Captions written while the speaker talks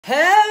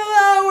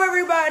Hello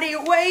everybody,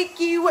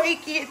 wakey,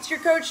 wakey, it's your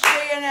Coach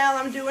JNL.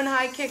 I'm doing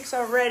high kicks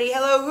already.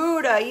 Hello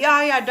Huda,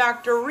 Yaya,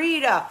 Dr.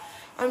 Rita.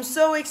 I'm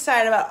so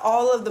excited about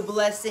all of the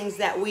blessings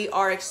that we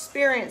are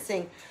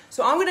experiencing.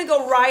 So I'm gonna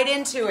go right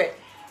into it.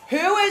 Who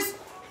has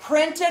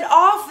printed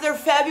off their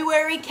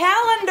February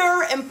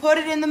calendar and put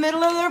it in the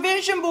middle of their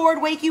vision board?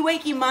 Wakey,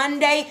 wakey,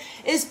 Monday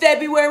is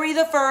February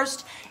the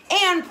 1st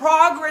and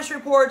progress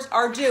reports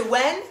are due.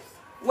 When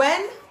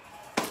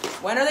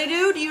are they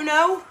due? Do you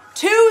know?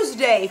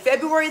 Tuesday,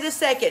 February the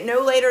 2nd, no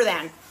later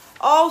than.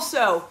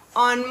 Also,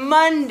 on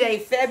Monday,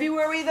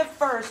 February the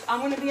 1st,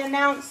 I'm going to be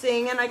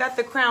announcing, and I got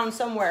the crown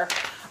somewhere,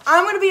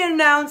 I'm going to be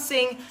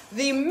announcing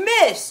the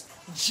Miss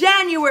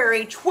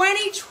January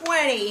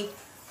 2020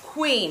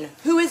 Queen.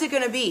 Who is it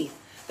going to be?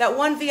 That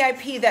one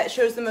VIP that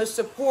shows the most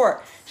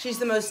support. She's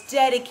the most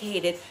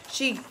dedicated.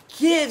 She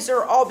gives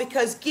her all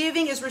because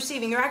giving is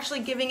receiving. You're actually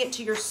giving it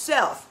to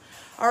yourself.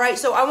 All right,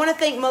 so I want to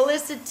thank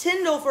Melissa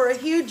Tyndall for a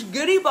huge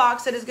goodie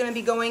box that is going to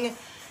be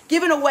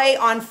given away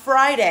on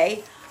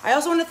Friday. I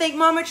also want to thank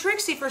Mama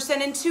Trixie for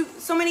sending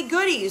so many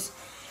goodies.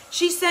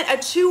 She sent a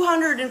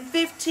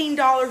 $215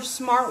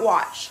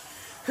 smartwatch.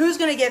 Who's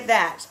going to get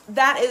that?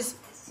 That is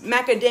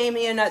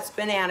macadamia nuts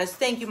bananas.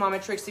 Thank you, Mama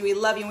Trixie. We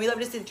love you, and we love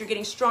to see that you're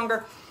getting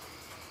stronger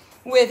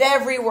with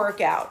every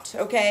workout,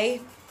 okay?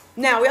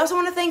 Now, we also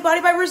want to thank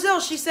Body by Brazil.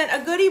 She sent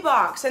a goodie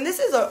box, and this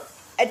is a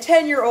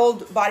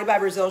 10-year-old Body by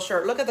Brazil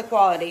shirt. Look at the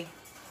quality.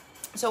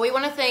 So we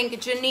want to thank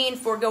Janine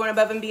for going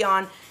above and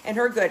beyond and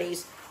her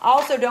goodies.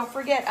 Also, don't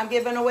forget, I'm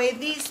giving away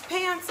these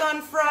pants on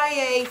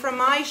Friday from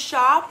my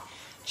shop,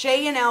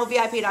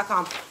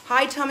 JNLVIP.com.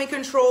 High tummy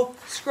control,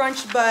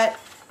 scrunch butt.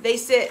 They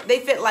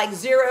fit like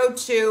 0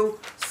 to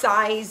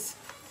size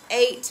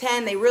 8,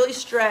 10. They really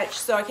stretch,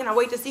 so I cannot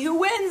wait to see who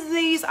wins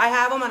these. I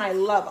have them and I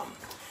love them.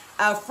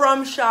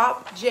 From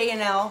shop,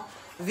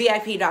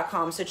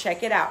 JNLVIP.com, so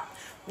check it out.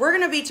 We're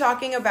going to be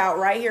talking about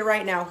right here,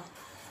 right now,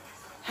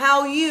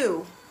 how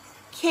you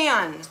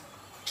can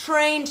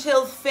train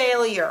till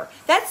failure.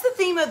 That's the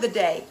theme of the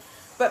day.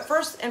 But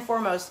first and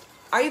foremost,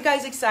 are you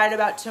guys excited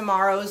about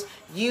tomorrow's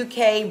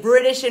UK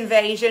British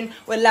invasion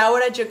with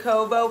Laura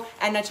Jacobo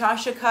and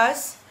Natasha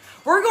Kuss?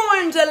 We're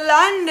going to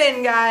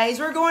London, guys.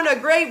 We're going to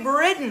Great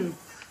Britain.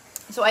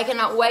 So I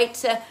cannot wait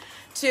to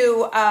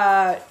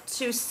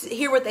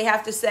hear what they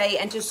have to say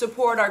and to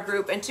support our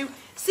group and to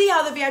see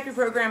how the VIP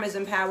program has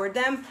empowered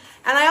them.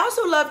 And I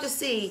also love to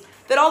see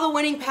that all the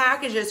winning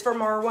packages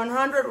from our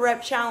 100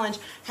 rep challenge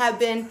have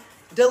been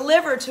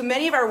delivered to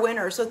many of our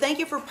winners. So thank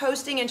you for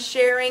posting and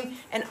sharing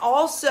and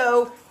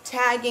also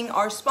tagging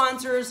our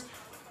sponsors.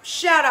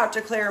 Shout out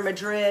to Claire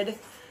Madrid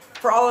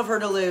for all of her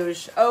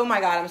deluge. Oh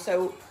my God, I'm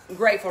so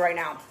grateful right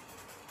now.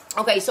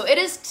 Okay, so it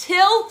is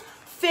Till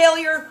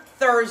Failure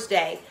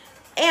Thursday.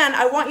 And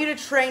I want you to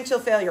train till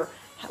failure.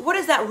 What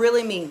does that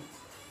really mean?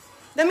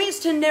 That means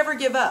to never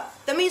give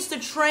up. That means to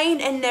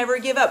train and never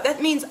give up. That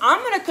means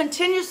I'm going to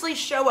continuously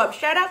show up.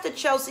 Shout out to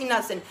Chelsea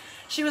Nutson.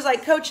 She was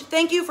like, Coach,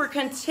 thank you for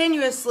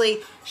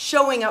continuously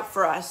showing up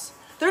for us.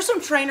 There's some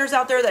trainers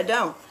out there that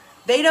don't.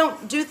 They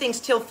don't do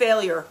things till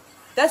failure.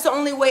 That's the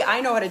only way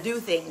I know how to do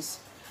things.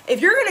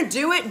 If you're going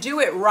to do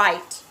it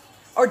right.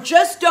 Or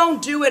just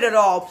don't do it at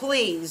all,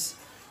 please.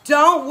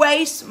 Don't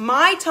waste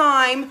my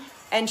time,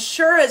 and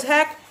sure as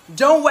heck,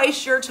 don't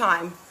waste your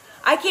time.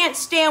 I can't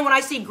stand when I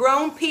see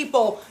grown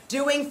people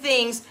doing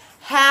things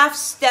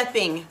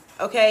half-stepping,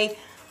 okay?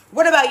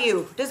 What about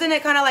you? Doesn't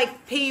it kind of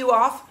like pee you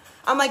off?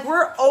 I'm like,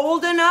 we're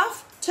old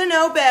enough to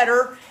know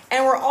better,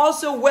 and we're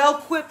also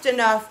well-equipped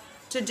enough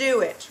to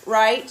do it,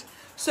 right?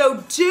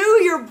 So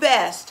do your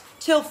best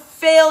till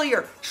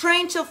failure.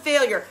 Train till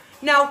failure.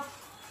 Now,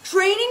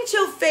 training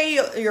till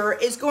failure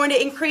is going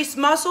to increase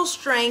muscle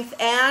strength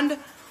and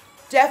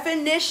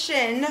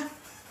definition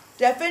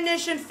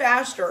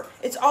faster.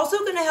 It's also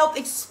going to help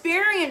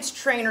experienced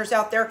trainers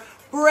out there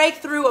break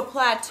through a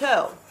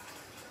plateau.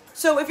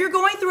 So if you're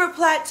going through a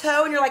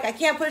plateau and you're like, I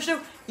can't push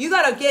through, you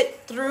got to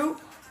get through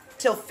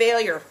till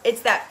failure. It's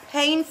that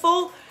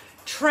painful,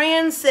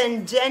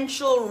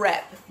 transcendental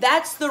rep.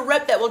 That's the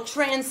rep that will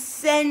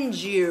transcend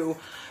you.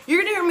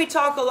 You're going to hear me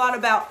talk a lot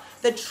about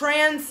the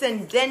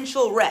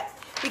transcendental rep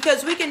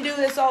because we can do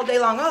this all day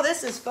long. Oh,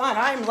 this is fun.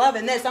 I'm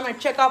loving this. I'm going to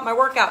check out my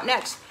workout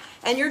next.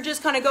 And you're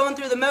just kind of going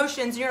through the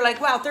motions, and you're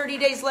like, wow, 30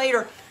 days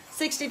later,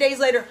 60 days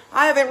later,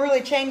 I haven't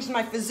really changed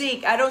my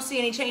physique. I don't see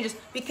any changes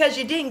because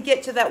you didn't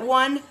get to that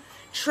one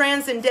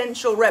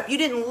transcendental rep. You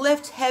didn't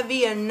lift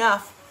heavy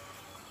enough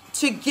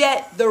to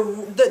get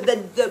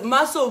the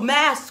muscle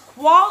mass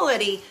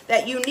quality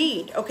that you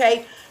need,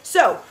 okay?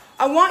 So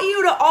I want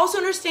you to also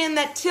understand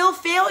that till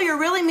failure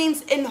really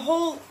means in the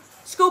whole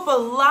scope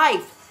of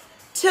life,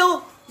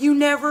 till you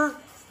never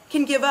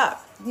can give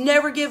up.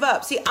 Never give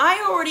up. See,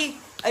 I already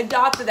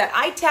adopted that.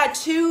 I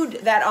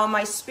tattooed that on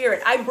my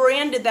spirit. I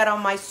branded that on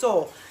my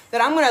soul.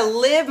 That I'm going to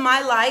live my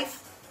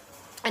life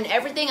and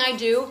everything I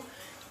do,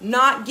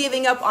 not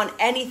giving up on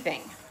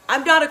anything.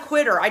 I'm not a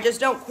quitter. I just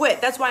don't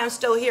quit. That's why I'm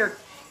still here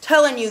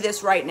telling you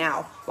this right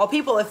now. While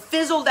people have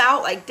fizzled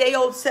out like day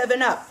old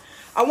 7-Up.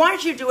 I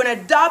want you to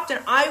adopt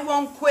an I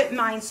won't quit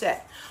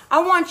mindset.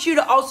 I want you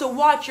to also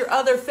watch your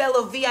other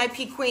fellow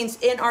VIP queens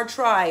in our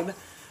tribe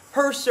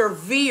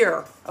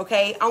persevere,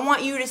 okay? I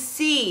want you to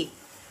see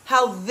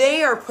how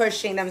they are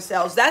pushing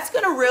themselves. That's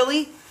going to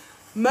really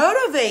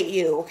motivate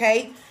you,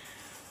 okay?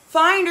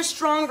 Find a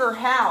stronger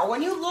how.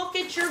 When you look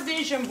at your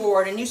vision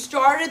board and you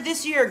started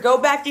this year, go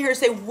back to here and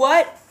say,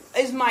 what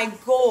is my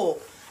goal?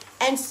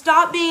 And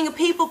stop being a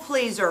people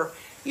pleaser.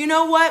 You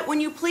know what? When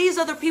you please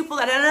other people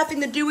that have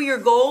nothing to do with your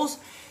goals,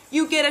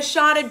 you get a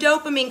shot of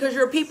dopamine because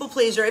you're a people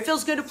pleaser. It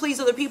feels good to please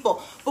other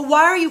people. But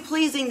why are you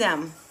pleasing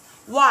them?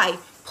 Why?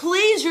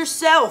 Please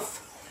yourself.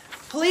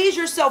 Please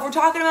yourself. We're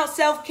talking about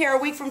self-care a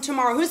week from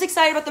tomorrow. Who's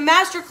excited about the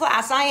master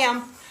class? I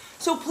am.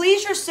 So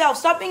please yourself.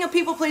 Stop being a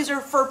people pleaser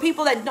for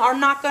people that are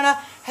not going to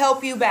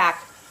help you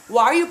back.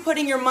 Why are you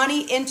putting your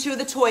money into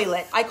the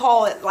toilet? I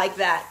call it like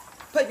that.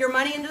 Put your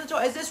money into the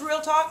toilet. Is this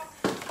real talk?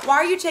 Why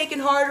are you taking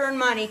hard-earned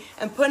money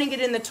and putting it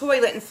in the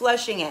toilet and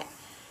flushing it?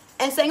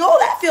 And saying, oh,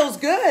 that feels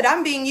good.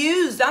 I'm being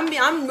used.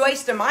 I'm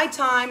wasting my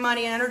time,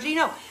 money, and energy.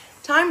 No.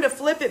 Time to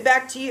flip it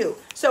back to you.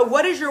 So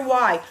what is your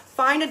why?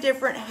 Find a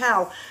different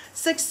how.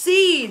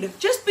 Succeed.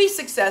 Just be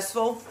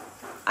successful.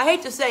 I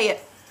hate to say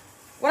it.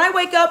 When I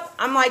wake up,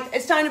 I'm like,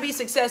 it's time to be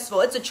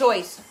successful. It's a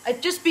choice.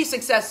 Just be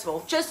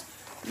successful. Just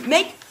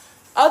make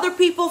other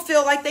people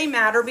feel like they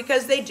matter,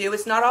 because they do.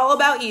 It's not all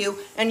about you.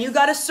 And you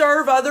got to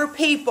serve other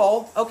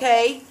people,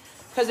 okay?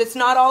 Because it's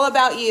not all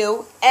about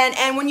you.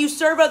 And when you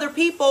serve other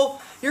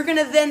people, you're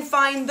going to then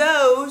find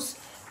those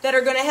that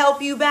are going to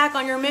help you back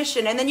on your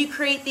mission. And then you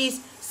create these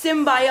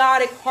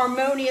symbiotic,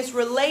 harmonious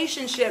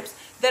relationships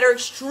that are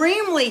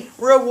extremely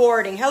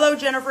rewarding. Hello,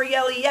 Jennifer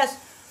Yelly. Yes,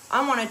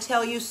 I want to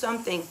tell you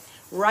something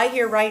right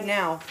here, right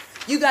now.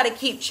 You got to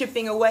keep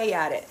chipping away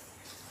at it.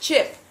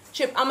 Chip.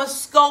 I'm a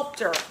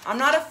sculptor. I'm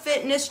not a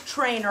fitness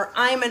trainer.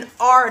 I'm an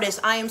artist.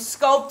 I am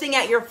sculpting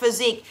at your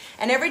physique.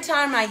 And every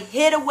time I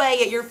hit away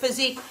at your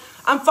physique,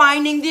 I'm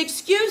finding the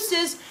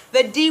excuses,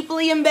 the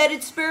deeply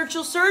embedded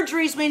spiritual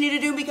surgeries we need to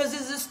do, because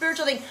this is a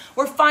spiritual thing.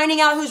 We're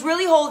finding out who's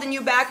really holding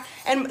you back.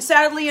 And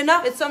sadly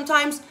enough, it's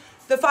sometimes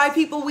the 5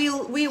 people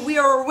we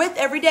are with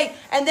every day.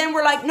 And then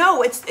we're like,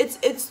 no, it's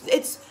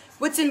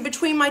what's in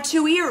between my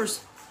 2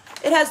 ears.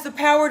 It has the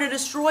power to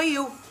destroy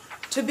you,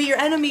 to be your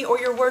enemy or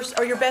your worst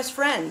or your best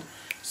friend.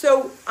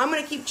 So I'm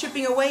going to keep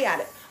chipping away at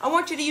it. I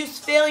want you to use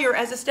failure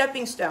as a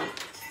stepping stone.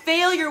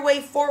 Fail your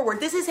way forward.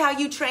 This is how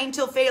you train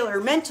till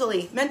failure,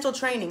 mentally, mental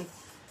training.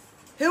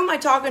 Who am I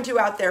talking to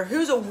out there?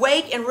 Who's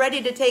awake and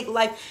ready to take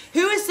life?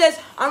 Who says,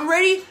 I'm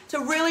ready to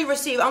really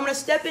receive. I'm going to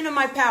step into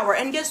my power.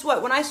 And guess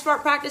what? When I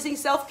start practicing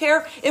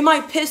self-care, it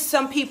might piss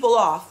some people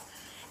off.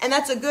 And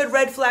that's a good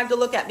red flag to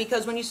look at,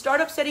 because when you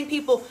start upsetting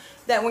people,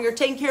 that when you're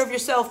taking care of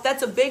yourself,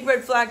 that's a big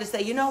red flag to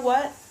say, you know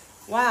what?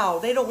 Wow,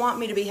 they don't want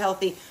me to be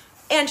healthy.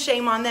 And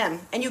shame on them.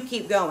 And you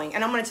keep going.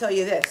 And I'm going to tell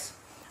you this.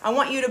 I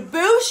want you to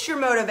boost your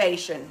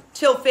motivation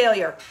till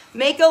failure.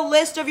 Make a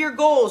list of your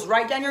goals.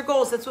 Write down your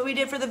goals. That's what we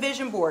did for the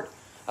vision board.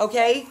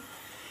 Okay?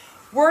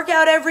 Work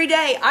out every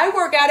day. I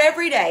work out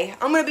every day.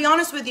 I'm going to be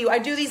honest with you. I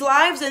do these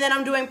lives, and then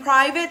I'm doing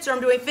privates, or I'm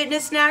doing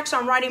fitness snacks, or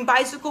I'm riding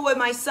bicycle with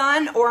my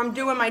son, or I'm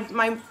doing my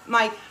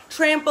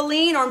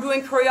trampoline, or I'm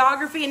doing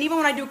choreography. And even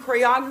when I do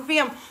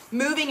choreography, I'm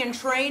moving and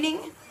training.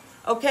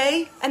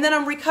 Okay? And then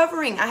I'm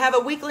recovering. I have a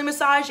weekly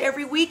massage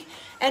every week.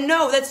 And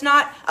no, that's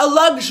not a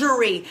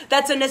luxury.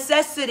 That's a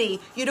necessity.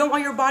 You don't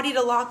want your body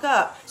to lock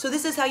up. So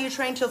this is how you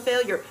train till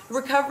failure.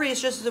 Recovery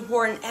is just as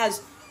important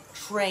as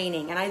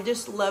training. And I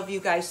just love you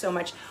guys so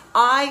much.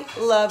 I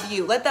love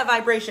you. Let that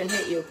vibration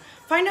hit you.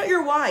 Find out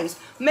your whys.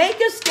 Make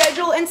a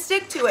schedule and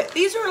stick to it.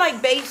 These are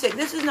like basic.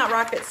 This is not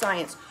rocket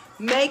science.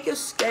 Make a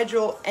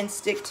schedule and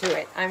stick to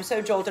it. I'm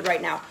so jolted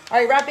right now. All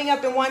right, wrapping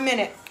up in 1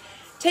 minute.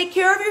 Take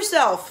care of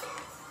yourself.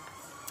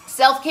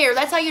 Self-care.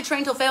 That's how you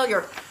train till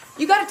failure.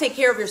 You got to take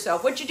care of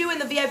yourself. What you do in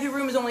the VIP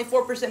room is only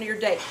 4% of your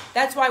day.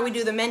 That's why we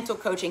do the mental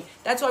coaching.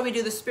 That's why we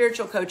do the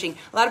spiritual coaching.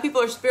 A lot of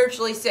people are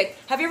spiritually sick.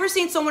 Have you ever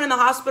seen someone in the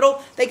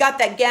hospital? They got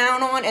that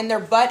gown on and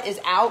their butt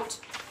is out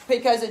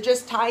because it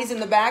just ties in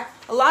the back.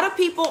 A lot of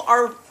people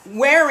are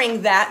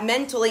wearing that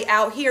mentally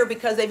out here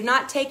because they've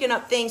not taken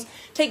up things,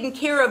 taken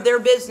care of their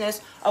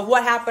business of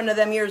what happened to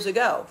them years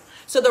ago.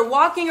 So they're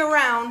walking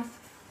around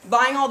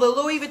buying all the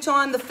Louis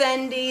Vuitton, the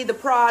Fendi, the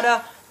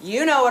Prada.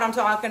 You know what I'm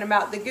talking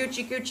about, the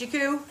Gucci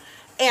Coo,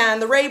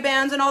 and the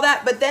Ray-Bans and all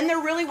that. But then they're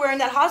really wearing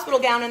that hospital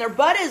gown and their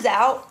butt is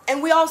out.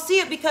 And we all see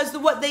it because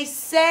of what they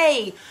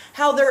say,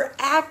 how they're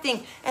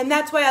acting. And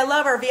that's why I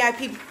love our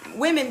VIP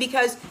women,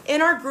 because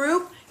in our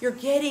group, you're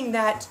getting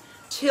that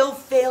till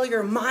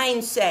failure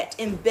mindset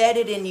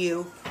embedded in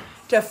you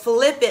to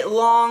flip it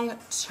long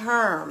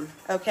term,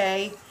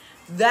 okay?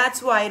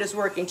 That's why it is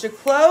working. To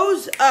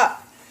close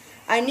up,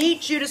 I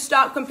need you to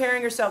stop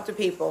comparing yourself to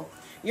people.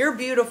 You're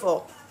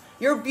beautiful.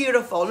 You're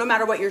beautiful, no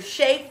matter what your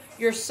shape,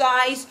 your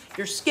size,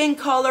 your skin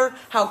color,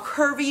 how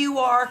curvy you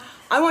are.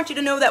 I want you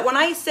to know that when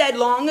I said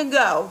long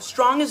ago,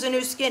 strong is the new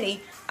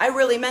skinny, I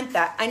really meant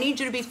that. I need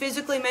you to be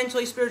physically,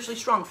 mentally, spiritually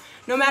strong.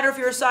 No matter if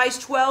you're a size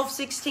 12,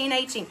 16,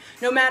 18.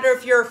 No matter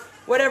if you're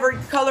whatever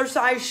color,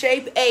 size,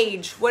 shape,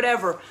 age,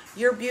 whatever.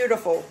 You're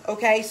beautiful,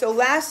 okay? So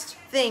last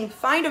thing,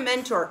 find a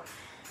mentor.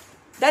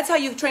 That's how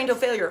you train to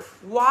failure.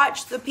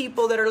 Watch the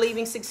people that are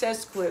leaving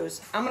success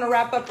clues. I'm going to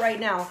wrap up right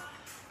now.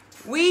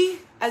 We,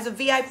 as a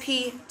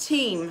VIP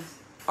team,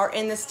 are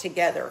in this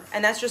together.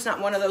 And that's just not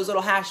one of those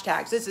little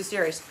hashtags. This is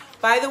serious.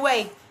 By the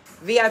way,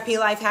 VIP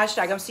Life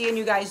hashtag. I'm seeing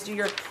you guys do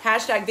your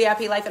hashtag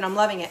VIP Life, and I'm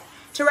loving it.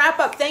 To wrap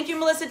up, thank you,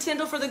 Melissa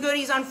Tyndall, for the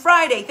goodies on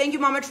Friday. Thank you,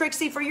 Mama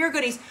Trixie, for your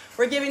goodies.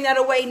 We're giving that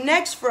away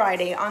next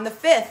Friday on the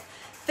 5th.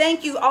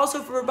 Thank you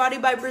also for Body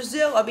by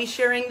Brazil. I'll be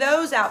sharing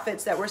those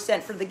outfits that were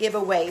sent for the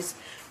giveaways.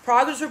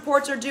 Progress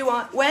reports are due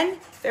on when?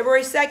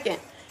 February 2nd.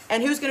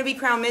 And who's going to be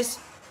crowned Miss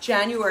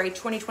January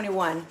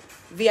 2021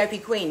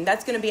 VIP Queen?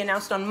 That's going to be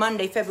announced on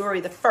Monday, February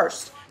the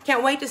 1st.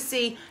 Can't wait to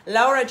see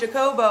Laura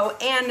Jacobo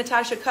and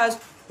Natasha Cuz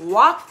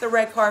walk the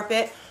red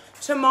carpet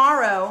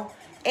tomorrow.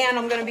 And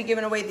I'm going to be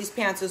giving away these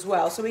pants as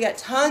well. So we got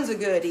tons of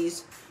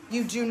goodies.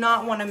 You do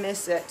not want to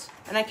miss it.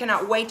 And I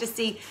cannot wait to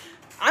see.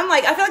 I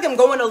feel like I'm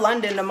going to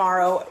London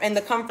tomorrow in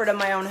the comfort of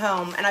my own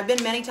home. And I've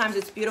been many times.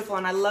 It's beautiful.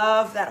 And I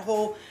love that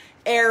whole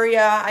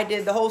area. I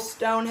did the whole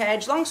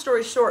Stonehenge. Long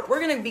story short,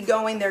 we're going to be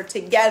going there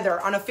together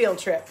on a field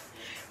trip.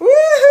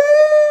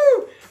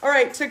 Woohoo! All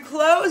right, to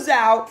close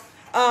out,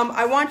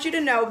 I want you to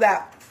know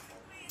that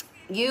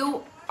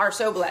you are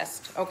so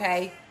blessed,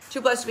 okay? Too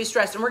blessed to be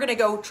stressed. And we're going to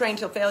go train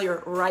till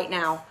failure right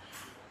now.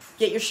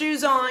 Get your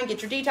shoes on,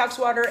 get your detox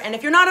water. And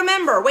if you're not a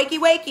member, wakey,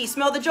 wakey,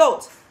 smell the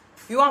jolt.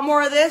 If you want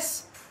more of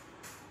this,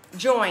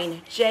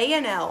 join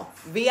JNLVIP.com.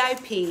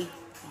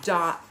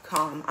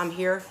 I'm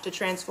here to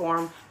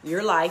transform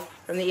your life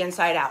from the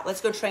inside out.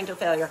 Let's go train till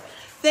failure.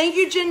 Thank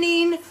you,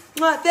 Janine.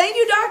 Thank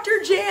you,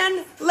 Dr.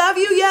 Jan. Love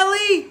you,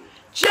 Yelly.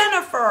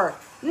 Jennifer,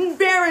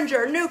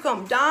 Berenger,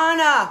 Newcomb,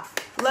 Donna.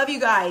 Love you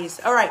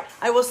guys. All right,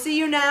 I will see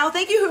you now.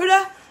 Thank you,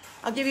 Huda.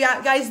 I'll give you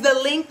guys the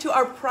link to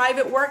our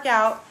private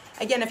workout.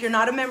 Again, if you're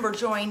not a member,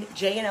 join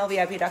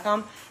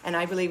JNLVIP.com, and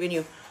I believe in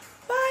you.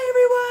 Bye,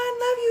 everyone.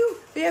 Love you.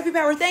 VIP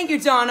Power. Thank you,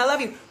 Dawn. I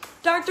love you.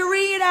 Dr.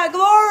 Rita,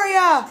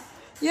 Gloria.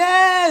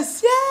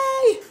 Yes.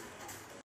 Yay.